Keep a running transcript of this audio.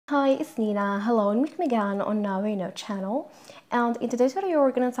Hi, it's Nina. Hello and welcome again on our channel. And in today's video,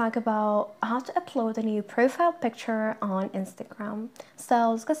 we're going to talk about how to upload a new profile picture on Instagram.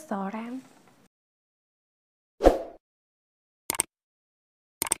 So let's get started.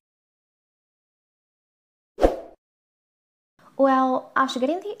 Well, after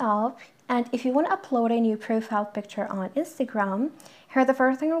getting the app, and if you want to upload a new profile picture on Instagram, here the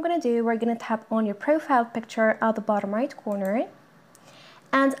first thing we're going to do, we're going to tap on your profile picture at the bottom right corner.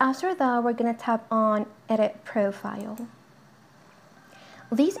 And after that, we're going to tap on Edit Profile.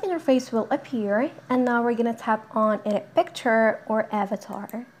 This interface will appear, and now we're going to tap on Edit Picture or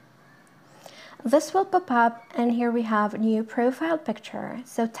Avatar. This will pop up, and here we have New Profile Picture.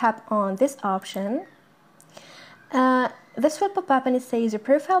 So tap on this option. This will pop up and it says your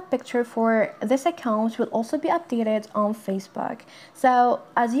profile picture for this account will also be updated on Facebook. So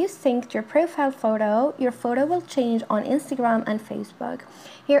as you sync your profile photo, your photo will change on Instagram and Facebook.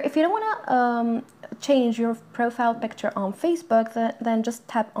 Here, if you don't want to change your profile picture on Facebook, then just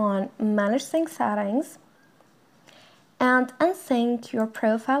tap on Manage Sync Settings and unsync your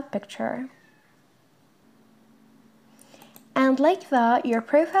profile picture. And like that, your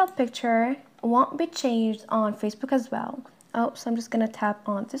profile picture won't be changed on Facebook as well. Oh, so I'm just going to tap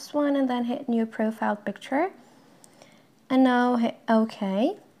on this one and then hit New Profile Picture. And now hit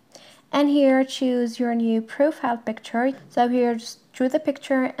OK. And here choose your new profile picture. So here just choose the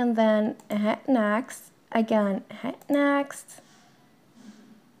picture and then hit Next. Again, hit Next.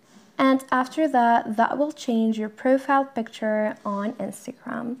 And after that, that will change your profile picture on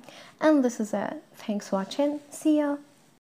Instagram. And this is it. Thanks for watching. See ya.